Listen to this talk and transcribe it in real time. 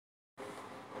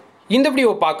இந்த வீடியோ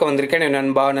பார்க்க வந்திருக்கேன்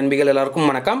நண்பா நண்பிகள் எல்லாருக்கும்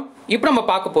வணக்கம். இப்போ நம்ம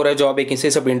பார்க்க போகிற ஜாப்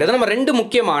வேகன்சிஸ் அப்படின்றது நம்ம ரெண்டு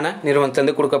முக்கியமான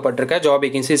நிறுவனத்திலிருந்து கொடுக்கப்பட்டிருக்க ஜாப்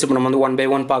வேகன்சிஸ் இப்போ நம்ம வந்து ஒன் பை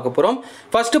ஒன் பார்க்க போகிறோம்.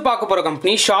 ஃபர்ஸ்ட் பார்க்க போகிற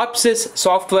கம்பெனி ஷார்ப்சிஸ்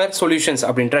சாஃப்ட்வேர் சொல்யூஷன்ஸ்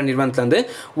அப்படின்ற நிறுவனத்திலேருந்து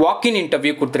வாக்கின்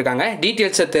இன்டர்வியூ கொடுத்துருக்காங்க.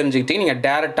 டீட்டெயில்ஸை தெரிஞ்சுக்கிட்டு நீங்கள்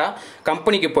டேரெக்டாக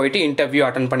கம்பெனிக்கு போயிட்டு இன்டர்வியூ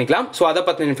அட்டன் பண்ணிக்கலாம். ஸோ அதை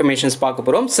பற்றின இன்ஃபர்மேஷன்ஸ் பார்க்க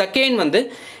போகிறோம். செகண்ட் வந்து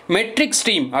மெட்ரிக்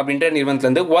ஸ்ட்ரீம் அப்படின்ற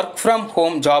நிறுவனத்திலேருந்து work from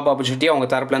home job opportunity அவங்க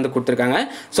தரப்புலேருந்து கொடுத்துருக்காங்க.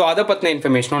 ஸோ அதை பற்றின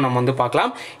இன்ஃபர்மேஷனும் நம்ம வந்து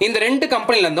பார்க்கலாம். இந்த ரெண்டு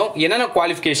கம்பெனிலேருந்தும் என்னென்ன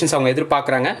குவாலிஃபிகேஷன்ஸ் அவங்க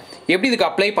எதிர்பார்க்குறாங்க, எப்படி இதுக்கு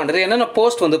அப்ளை பண்ணுறது, என்னென்ன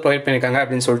போஸ்ட் வந்து ப்ரொவைட் பண்ணியிருக்காங்க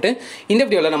அப்படின்னு சொல்லிட்டு இந்த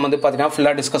வீடியோவில் நம்ம வந்து பார்த்தீங்கன்னா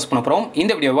ஃபுல்லாக டிஸ்கஸ் பண்ண போகிறோம்.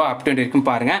 இந்த வீடியோவை அப் டு வரைக்கும்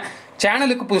பாருங்கள்.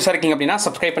 சேனலுக்கு புதுசாக இருக்கீங்க அப்படின்னா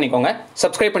சப்ஸ்கிரைப் பண்ணிக்கோங்க.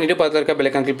 சப்ஸ்கிரைப் பண்ணிவிட்டு பக்கத்தில் இருக்க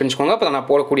பெல் ஐகான் கிளிக் பண்ணிக்கோங்க. அப்போ நான்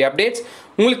போடக்கூடிய அப்டேட்ஸ்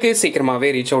உங்களுக்கு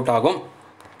சீக்கிரமாகவே ரீச் அவுட் ஆகும்.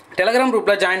 டெலகிராம்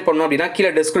குரூப்பில் ஜாயின் பண்ணணும் அப்படின்னா கீழே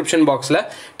டிஸ்கிரிப்ஷன் பாக்ஸில்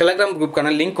டெலகிராம் குரூப்க்கான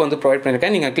லிங்க் வந்து ப்ரொவைட்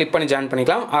பண்ணியிருக்கேன். நீங்கள் கிளிக் பண்ணி ஜாயின்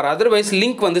பண்ணிக்கலாம். ஆர் அதர்வைஸ்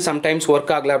லிங்க் வந்து சம்டைம்ஸ்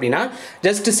ஒர்க் ஆகலை அப்படின்னா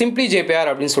ஜஸ்ட் சிம்பிளி ஜேபிஆர்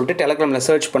அப்படின்னு சொல்லிட்டு டெலகிராமில்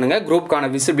சர்ச் பண்ணுங்கள். குரூப்க்கான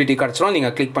விசிபிலிட்டி கிடச்சிடும்.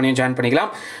 நீங்கள் கிளிக் பண்ணி ஜாயின்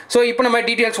பண்ணிக்கலாம். ஸோ இப்போ நம்ம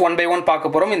டீட்டெயில்ஸ் ஒன் பை ஒன்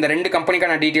பார்க்க போகிறோம். இந்த ரெண்டு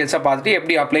கம்பெனிக்கான டீட்டெயில்ஸை பார்த்துட்டு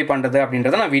எப்படி அப்ளை பண்ணுறது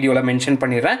அப்படின்றத நான் வீடியோவில் மென்ஷன்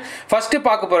பண்ணிடுறேன். ஃபஸ்ட்டு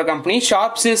பார்க்க போகிற company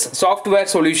ஷார்ப்சிஸ் software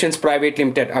solutions private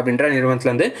limited அப்படின்ற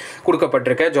நிறுவனத்திலேருந்து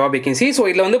கொடுக்கப்பட்டிருக்க ஜாப் வேகன்சி. ஸோ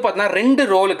இதில் வந்து பார்த்தீங்கன்னா ரெண்டு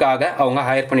ரோலுக்காக அவங்க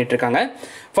ஹையர் பண்ணிட்டு இருக்காங்க.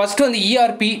 ஃபர்ஸ்ட் வந்து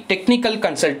ERP டெக்னிக்கல்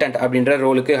கன்சல்டன்ட் அப்படின்ற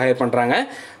ரோலுக்கு ஹையர் பண்ணுறாங்க.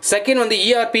 செகண்ட் வந்து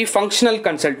ERP ஃபங்க்ஷனல்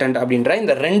கன்சல்டன்ட் அப்படின்ற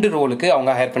இந்த ரெண்டு ரோலுக்கு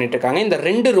அவங்க ஹையர் பண்ணிட்டு இருக்காங்க. இந்த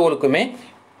ரெண்டு ரோலுக்குமே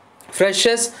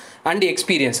ஃப்ரெஷர்ஸ் அண்ட்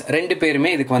எக்ஸ்பீரியன்ஸ் ரெண்டு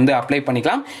பேருமே இதுக்கு வந்து அப்ளை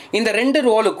பண்ணிக்கலாம். இந்த ரெண்டு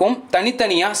ரோலுக்கும்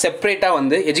தனித்தனியாக செப்பரேட்டாக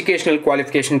வந்து எஜுகேஷனல்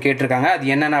குவாலிஃபிகேஷன் கேட்டிருக்காங்க.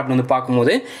 அது என்னென்ன அப்படின்னு வந்து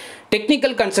பார்க்கும்போது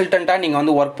டெக்னிக்கல் கன்சல்டண்ட்டாக நீங்கள்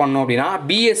வந்து ஒர்க் பண்ணணும் அப்படின்னா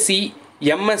BSc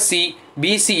MSc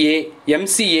BCA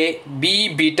MCA BE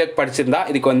BTech படிச்சிருந்தா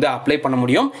இதுக்கு வந்து அப்ளை பண்ண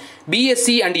முடியும்.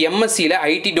 BSc அண்ட் MScல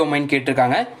IT டொமைன்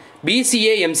கேட்டிருக்காங்க.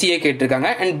 BCA MCA கேட்டிருக்காங்க.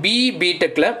 And BE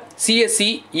BTechல CSE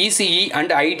ECE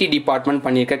and IT department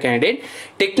பண்ணியிருக்க கேண்டிடேட்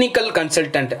டெக்னிக்கல்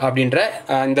கன்சல்டன்ட் அப்படின்ற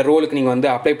இந்த ரோலுக்கு நீங்கள் வந்து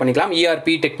அப்ளை பண்ணிக்கலாம்.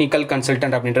 ERP டெக்னிக்கல்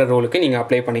கன்சல்டன்ட் அப்படின்ற ரோலுக்கு நீங்கள்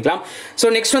அப்ளை பண்ணிக்கலாம். ஸோ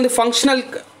நெக்ஸ்ட் வந்து ஃபங்க்ஷனல்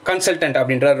கன்சல்டன்ட்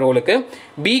அப்படின்ற ரோலுக்கு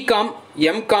BCom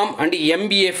MCom and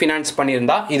MBA finance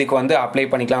பண்ணியிருந்தா இதுக்கு வந்து அப்ளை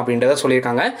பண்ணிக்கலாம் அப்படின்றத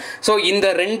சொல்லியிருக்காங்க. ஸோ இந்த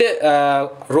ரெண்டு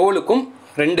ரோலுக்கும்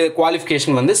ரெண்டு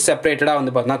குவாலிஃபிகேஷன் வந்து செப்பரேட்டடாக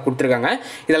வந்து பார்த்தீங்கன்னா கொடுத்துருக்காங்க.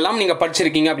 இதெல்லாம் நீங்கள்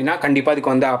படிச்சிருக்கீங்க அப்படின்னா கண்டிப்பாக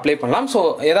இதுக்கு வந்து அப்ளை பண்ணலாம். ஸோ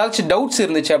ஏதாச்சும் டவுட்ஸ்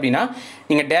இருந்துச்சு அப்படின்னா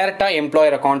நீங்கள் டேரெக்டாக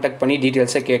எம்ப்ளாயரை காண்டாக்ட் பண்ணி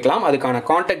டீட்டெயில்ஸை கேட்கலாம். அதுக்கான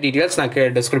காண்டாக்ட் டீட்டெயில்ஸ் நான்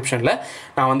டிஸ்கிரிப்ஷனில்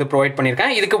நான் வந்து ப்ரொவைட்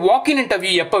பண்ணியிருக்கேன். இதுக்கு வாக்கின்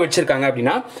இன்டர்வியூ எப்போ வச்சுருக்காங்க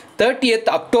அப்படின்னா 30th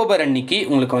அக்டோபர் அன்னைக்கு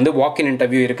உங்களுக்கு வந்து வாக்கின்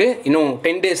இன்டர்வியூ இருக்குது. இன்னும்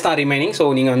 10 days தான் ரிமைனிங். ஸோ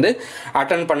நீங்கள் வந்து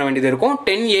அட்டன் பண்ண வேண்டியது இருக்கும்.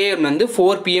 10 AM வந்து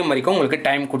 4 PM வரைக்கும் உங்களுக்கு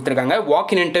டைம் கொடுத்துருக்காங்க.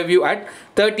 வாக்கின் இன்டர்வியூ அட்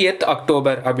 30th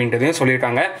அக்டோபர் அப்படின்றதையும்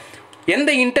சொல்லியிருக்காங்க.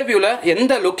 எந்த இன்டர்வியூவில்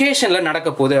எந்த லொக்கேஷனில் நடக்க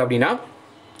போகுது அப்படின்னா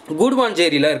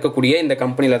குடுவாஞ்சேரியில் இருக்கக்கூடிய இந்த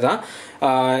கம்பெனியில் தான்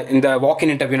இந்த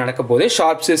வாக்கின் இன்டர்வியூ நடக்க போகுது.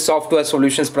 ஷார்ப்சிஸ் software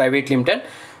solutions private limited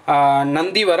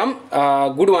Nandivaram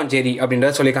Guduvancheri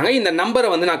அப்படின்றத சொல்லியிருக்காங்க. இந்த நம்பரை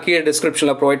வந்து நான் கீழே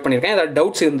டிஸ்கிரிப்ஷனில் ப்ரொவைட் பண்ணியிருக்கேன். ஏதாவது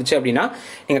டவுட்ஸ் இருந்துச்சு அப்படின்னா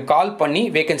நீங்கள் கால் பண்ணி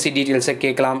வேகன்சி டீட்டெயில்ஸை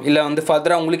கேட்கலாம். இல்லை வந்து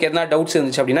ஃபர்தராக உங்களுக்கு எதனா டவுட்ஸ்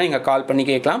இருந்துச்சு அப்படின்னா நீங்கள் கால் பண்ணி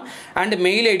கேட்கலாம். அண்ட்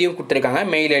மெயில் ஐடியும் கொடுத்துருக்காங்க.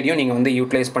 மெயில் ஐடியும் நீங்கள் வந்து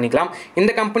யூட்டிலைஸ் பண்ணிக்கலாம்.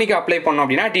 இந்த கம்பெனிக்கு அப்ளை பண்ணோம்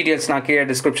அப்படின்னா டீட்டெயில்ஸ் நான் கீழே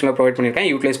டிஸ்கிரிப்ஷனில் ப்ரொவைட் பண்ணியிருக்கேன்.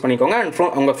 யூட்டிலைஸ் பண்ணிக்கோங்க.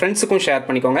 அண்ட் உங்கள் ஃப்ரெண்ட்ஸுக்கும் ஷேர்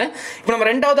பண்ணிக்கோங்க. இப்போ நம்ம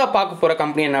ரெண்டாவதாக பார்க்க போகிற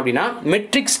கம்பெனி என்ன அப்படின்னா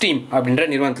மெட்ரிக் ஸ்ட்ரீம் அப்படின்ற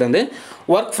நிறுவனத்துலேருந்து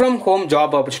work from home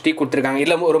job opportunity கொடுத்துருக்காங்க.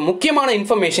 இதில் ஒரு முக்கியமான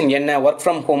இன்ஃபர்மேஷன் என்ன ஒர்க்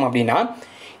ஃப்ரம் ஹோம் அப்படின்னா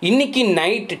இன்னைக்கு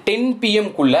நைட் 10 PM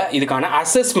இதுக்கான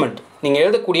அசஸ்மெண்ட் நீங்கள்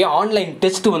எழுதக்கூடிய ஆன்லைன்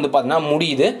டெஸ்ட் வந்து பார்த்தீங்கன்னா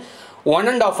முடியுது.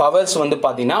 1.5 hours வந்து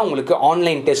பார்த்தீங்கன்னா உங்களுக்கு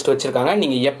ஆன்லைன் டெஸ்ட் வச்சுருக்காங்க.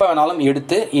 நீங்கள் எப்போ வேணாலும்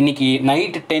எடுத்து இன்றைக்கி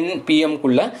நைட் 10 PM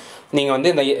நீங்கள்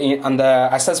வந்து அந்த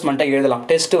அசஸ்மெண்ட்டை எழுதலாம்.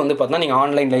 டெஸ்ட்டு வந்து பார்த்தீங்கன்னா நீங்கள்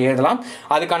ஆன்லைனில் எழுதலாம்.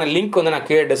 அதுக்கான லிங்க் வந்து நான்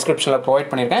கீழே டிஸ்கிரிப்ஷனில் ப்ரொவைட்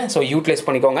பண்ணியிருக்கேன். ஸோ யூட்டிலைஸ்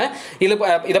பண்ணிக்கோங்க.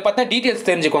 இதை பற்றின டீட்டெயில்ஸ்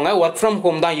தெரிஞ்சுக்கோங்க. ஒர்க் ஃப்ரம்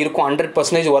ஹோம் தான் இருக்கும்.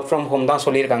 100% ஒர்க் ஃப்ரம் ஹோம் தான்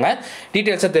சொல்லியிருக்காங்க.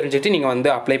 டீட்டெயில்ஸை தெரிஞ்சுட்டு நீங்கள்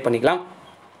வந்து அப்ளை பண்ணிக்கலாம்.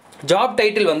 ஜாப்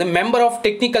டைட்டில் வந்து மெம்பர் ஆஃப்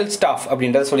டெக்னிக்கல் ஸ்டாஃப்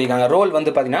அப்படின்றத சொல்லியிருக்காங்க. ரோல்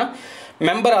வந்து பார்த்தீங்கன்னா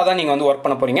மெம்பராக தான் நீங்கள் வந்து ஒர்க்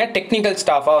பண்ண போகிறீங்க. டெக்னிக்கல்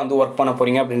ஸ்டாஃபாக வந்து ஒர்க் பண்ண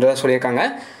போகிறீங்க அப்படின்றத சொல்லியிருக்காங்க.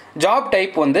 ஜாப்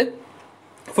டைப் வந்து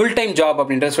ஃபுல் டைம் ஜாப்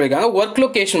அப்படின்றத சொல்லியிருக்காங்க. ஒர்க்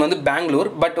லொக்கேஷன் வந்து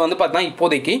பெங்களூர். பட் வந்து பார்த்தீங்கன்னா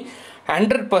இப்போதைக்கு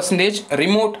 100%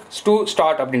 ரிமோட் டு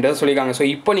ஸ்டார்ட் அப்படின்றத சொல்லியிருக்காங்க. ஸோ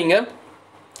இப்போ நீங்கள்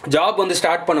ஜாப் வந்து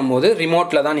ஸ்டார்ட் பண்ணும்போது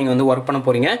ரிமோட்டில் தான் நீங்கள் வந்து ஒர்க் பண்ண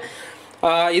போகிறீங்க.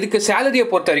 இதுக்கு சேலரியை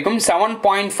பொறுத்த வரைக்கும்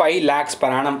 7.5 lakhs per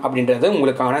annum அப்படின்றது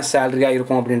உங்களுக்கான சேலரியாக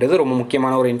இருக்கும் அப்படின்றது ரொம்ப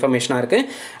முக்கியமான ஒரு இன்ஃபர்மேஷனாக இருக்குது.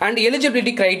 அண்ட்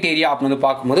எலிஜிபிலிட்டி க்ரைட்டீரியா அப்படின்னு வந்து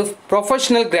பார்க்கும்போது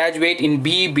professional graduate in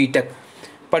BE BTech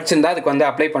படிச்சிருந்தா அதுக்கு வந்து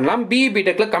அப்ளை பண்ணலாம். BE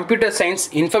BTechல computer science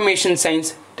information science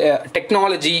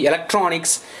technology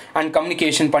electronics and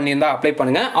communication பண்ணியிருந்தால் அப்ளை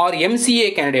பண்ணுங்கள். ஆர் MCA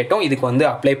கேண்டிடேட்டும் இதுக்கு வந்து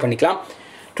அப்ளை பண்ணிக்கலாம்.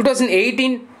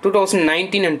 2018,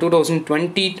 2019 and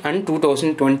 2020 and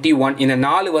 2021 இந்த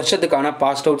 4 வருஷத்துக்கான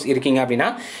பாஸ்ட் அவுட்ஸ் இருக்கீங்க அப்படின்னா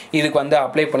இதுக்கு வந்து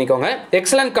அப்ளை பண்ணிக்கோங்க.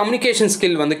 எக்ஸலன்ட் கம்யூனிகேஷன்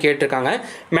ஸ்கில் வந்து கேட்டிருக்காங்க.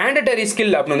 மேண்டட்டரி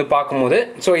ஸ்கில் அப்படின்னு வந்து பார்க்கும்போது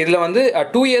ஸோ இதில் வந்து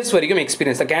 2 years வரைக்கும்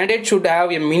experience. The candidate should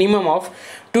have a minimum of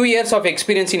 2 years of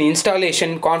experience in installation,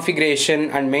 configuration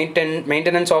and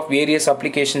maintenance of various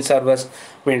application servers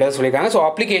அப்படின்றத சொல்லியிருக்காங்க. ஸோ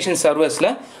அப்ளிகேஷன்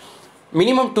சர்வர்ஸில்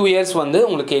மினிமம் 2 years வந்து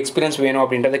உங்களுக்கு எக்ஸ்பீரியன்ஸ் வேணும்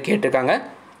அப்படின்றத கேட்டிருக்காங்க.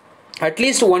 At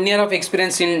least 1 year of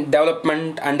experience in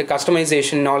development and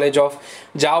customization knowledge of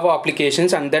Java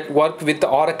applications and that work with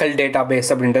Oracle database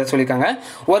அப்படின்றத சொல்லியிருக்காங்க.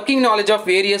 Working knowledge of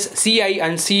various CI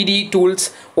and CD tools,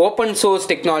 open source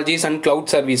technologies and cloud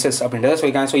services அப்படின்றத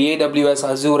சொல்லியிருக்காங்க. So AWS,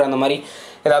 Azure அந்த மாதிரி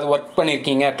ஏதாவது work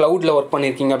பண்ணியிருக்கீங்க, க்ளவுடில் work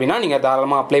பண்ணியிருக்கீங்க அப்படின்னா நீங்கள்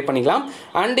தாராளமாக அப்ளை பண்ணிக்கலாம்.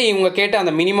 அண்டு இவங்க கேட்ட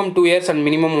அந்த minimum 2 years and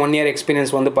minimum 1 year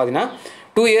experience வந்து பார்த்தீங்கன்னா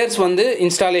 2 years வந்து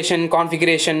இன்ஸ்டாலேஷன்,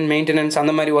 கான்ஃபிகரேஷன், மெயின்டெனன்ஸ்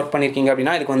அந்த மாதிரி ஒர்க் பண்ணியிருக்கீங்க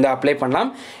அப்படின்னா இதுக்கு வந்து அப்ளை பண்ணலாம்.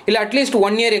 இல்லை அட்லீஸ்ட்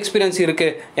 1 year எக்ஸ்பீரியன்ஸ்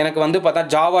இருக்குது எனக்கு வந்து பார்த்தா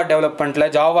Java டெவலப்மெண்ட்டில்,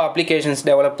 Java applications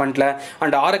டெவலப்மெண்ட்டில்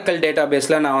and oracle data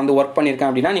பேஸில் நான் வந்து ஒர்க் பண்ணியிருக்கேன்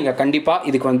அப்படின்னா நீங்கள் கண்டிப்பாக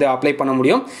இதுக்கு வந்து அப்ளை பண்ண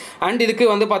முடியும். அண்ட் இதுக்கு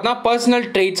வந்து பார்த்தா பர்சனல்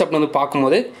ட்ரெய்ட்ஸ் அப்படின்னு வந்து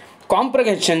பார்க்கும்போது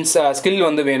காம்ப்ரஹென்ஷன்ஸ் ஸ்கில்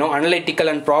வந்து வேணும், analytical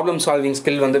and problem solving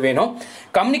skill வந்து வேணும்,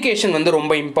 கம்யூனிகேஷன் வந்து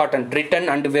ரொம்ப important, return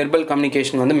and verbal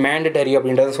communication வந்து மேண்டட்டரி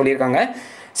அப்படின்றத சொல்லியிருக்காங்க.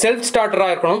 செல்ஃப்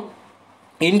ஸ்டார்டராக இருக்கணும்,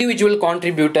 individual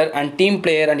contributor and team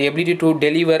player and ability to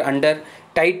deliver under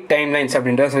tight timelines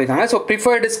அப்படின்றத சொல்லியிருக்காங்க. ஸோ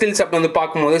ப்ரிஃபர்டு ஸ்கில்ஸ் அப்படி வந்து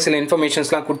பார்க்கும்போது சில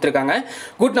இன்ஃபர்மேஷன்ஸ்லாம் கொடுத்துருக்காங்க.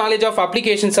 Good knowledge of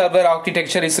application server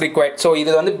architecture is required. So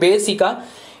இது வந்து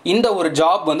பேசிக்காக இந்த ஒரு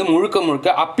ஜாப் வந்து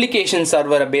முழுக்க அப்ளிகேஷன்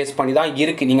சர்வரை பேஸ் பண்ணி தான்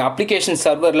இருக்குது. நீங்கள் அப்ளிகேஷன்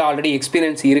சர்வரில் ஆல்ரெடி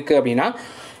எக்ஸ்பீரியன்ஸ் இருக்குது அப்படின்னா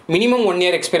மினிமம் 1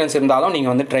 year எக்ஸ்பீரியன்ஸ் இருந்தாலும்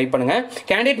நீங்கள் வந்து ட்ரை பண்ணுங்கள்.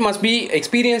 Candidate must be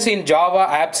experience in Java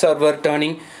app server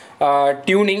turning,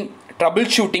 tuning, trouble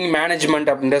shooting,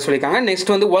 management அப்படின்றத சொல்லியிருக்காங்க.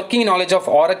 நெக்ஸ்ட் வந்து working knowledge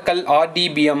of oracle,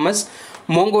 RDBMS,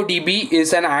 MongoDB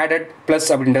is an added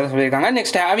plus அப்படின்றத சொல்லியிருக்காங்க.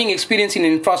 Next having experience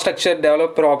in infrastructure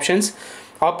developer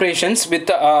operations with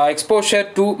exposure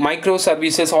to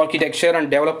microservices architecture and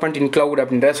development in cloud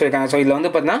அப்படின்றத சொல்லியிருக்காங்க. So இதில்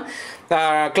வந்து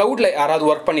பார்த்தீங்கன்னா க்ளவுடில் யாராவது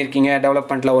ஒர்க் பண்ணியிருக்கீங்க,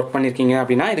 டெவலப்மெண்ட்டில் ஒர்க் பண்ணியிருக்கீங்க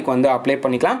அப்படின்னா இதுக்கு வந்து அப்ளை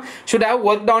பண்ணிக்கலாம். should have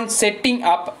worked on setting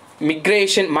up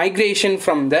migration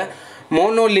from the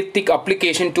monolithic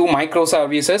application to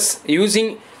microservices using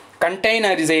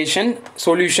containerization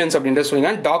solutions அப்படின்ற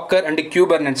சொல்லுங்க. டாக்கர் அண்ட்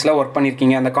கியூபர்னெட்ஸில் ஒர்க்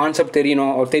பண்ணியிருக்கீங்க, அந்த கான்செப்ட்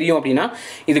தெரியும் அப்படின்னா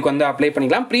இதுக்கு வந்து அப்ளை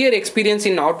பண்ணிக்கலாம். Prior experience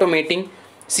in automating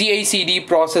CI/CD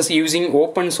process using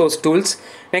open source tools.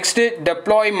 Next,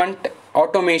 deployment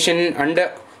automation and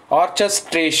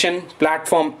orchestration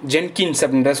platform Jenkins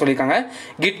அப்படின்ற சொல்லியிருக்காங்க.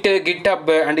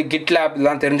 GitHub அண்ட் GitLab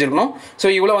எல்லாம் தெரிஞ்சிருக்கணும். ஸோ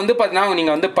இவ்வளோ வந்து பார்த்தீங்கன்னா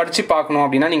நீங்கள் வந்து படித்து பார்க்கணும்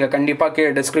அப்படின்னா நீங்கள் கண்டிப்பாக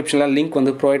கீழே டிஸ்கிரிப்ஷனில் லிங்க்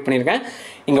வந்து ப்ரொவைட் பண்ணியிருக்கேன்.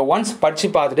 இங்கே ஒன்ஸ் படித்து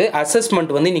பார்த்துட்டு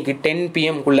அசஸ்மெண்ட் வந்து இன்றைக்கி 10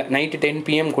 PM நைட்டு 10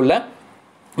 PM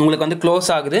உங்களுக்கு வந்து க்ளோஸ்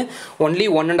ஆகுது. ஒன்லி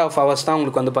 1.5 hours தான்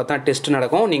உங்களுக்கு வந்து பார்த்தா டெஸ்ட்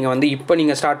நடக்கும். நீங்கள் வந்து இப்போ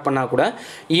நீங்கள் ஸ்டார்ட் பண்ணால் கூட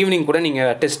ஈவினிங் கூட நீங்கள்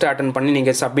டெஸ்ட் அட்டன் பண்ணி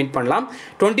நீங்கள் சப்மிட் பண்ணலாம்.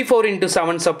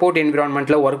 24/7 சப்போர்ட்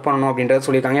என்விரான்மெண்ட்டில் ஒர்க் பண்ணணும் அப்படின்றத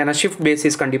சொல்லியிருக்காங்க. ஏன்னா ஷிஃப்ட்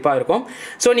பேசிஸ் கண்டிப்பாக இருக்கும்.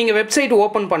 ஸோ நீங்கள் வெப்சைட்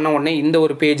ஓப்பன் பண்ண உடனே இந்த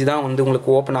ஒரு பேஜ் தான் வந்து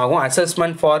உங்களுக்கு ஓப்பன் ஆகும்.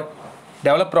 Assessment for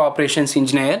developer operations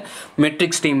engineer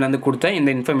metrics டீம்லேருந்து கொடுத்த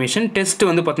இந்த இன்ஃபர்மேஷன். டெஸ்ட்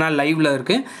வந்து பார்த்தீங்கன்னா லைவில்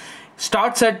இருக்குது.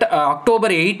 ஸ்டார்ட்ஸ் அட் October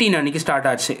 18 அன்றைக்கி ஸ்டார்ட்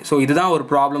ஆச்சு. ஸோ இதுதான் ஒரு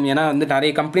ப்ராப்ளம். ஏன்னா வந்து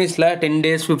நிறைய கம்பெனிஸில் 10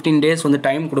 days 15 days வந்து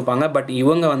டைம் கொடுப்பாங்க. பட்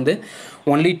இவங்க வந்து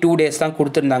ஒன்லி 2 days தான்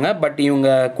கொடுத்துருந்தாங்க. பட் இவங்க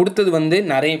கொடுத்தது வந்து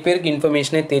நிறைய பேருக்கு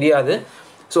இன்ஃபர்மேஷனே தெரியாது.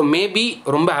 ஸோ மேபி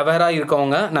ரொம்ப அவேராக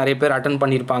இருக்கவங்க நிறைய பேர் அட்டன்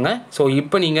பண்ணியிருப்பாங்க. ஸோ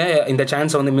இப்போ நீங்கள் இந்த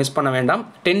சான்ஸை வந்து மிஸ் பண்ண வேண்டாம்.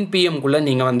 10 PM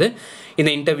நீங்கள் வந்து இந்த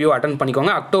இன்டர்வியூ அட்டன்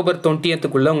பண்ணிக்கோங்க. October 20th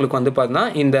உங்களுக்கு வந்து பார்த்தீங்கன்னா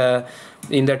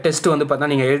இந்த டெஸ்ட் வந்து பார்த்தா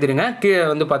நீங்கள் எழுதிடுங்க. கீழே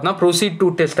வந்து பார்த்தீங்கன்னா ப்ரொசீட் டு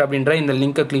டெஸ்ட் அப்படின்ற இந்த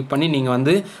லிங்க்கை கிளிக் பண்ணி நீங்கள்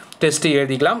வந்து டெஸ்ட்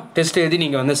எழுதிக்கலாம். டெஸ்ட் எழுதி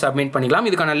நீங்கள் வந்து சப்மிட் பண்ணிக்கலாம்.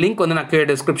 இதுக்கான லிங்க் வந்து நான் கீழே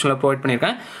டிஸ்கிரிப்ஷனில் ப்ரொவைட்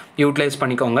பண்ணியிருக்கேன். யூட்டிலைஸ்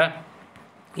பண்ணிக்கோங்க.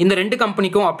 இந்த 2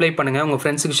 கம்பெனிக்கும் அப்ளை பண்ணுங்கள், உங்கள்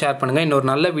ஃப்ரெண்ட்ஸுக்கு ஷேர் பண்ணுங்கள். இன்னொரு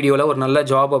நல்ல வீடியோவில் ஒரு நல்ல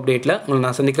ஜாப் அப்டேட்டில் உங்களை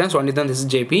நான் சந்திக்கிறேன். ஸோ அண்ட் தான் this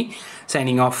is JP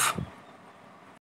signing off.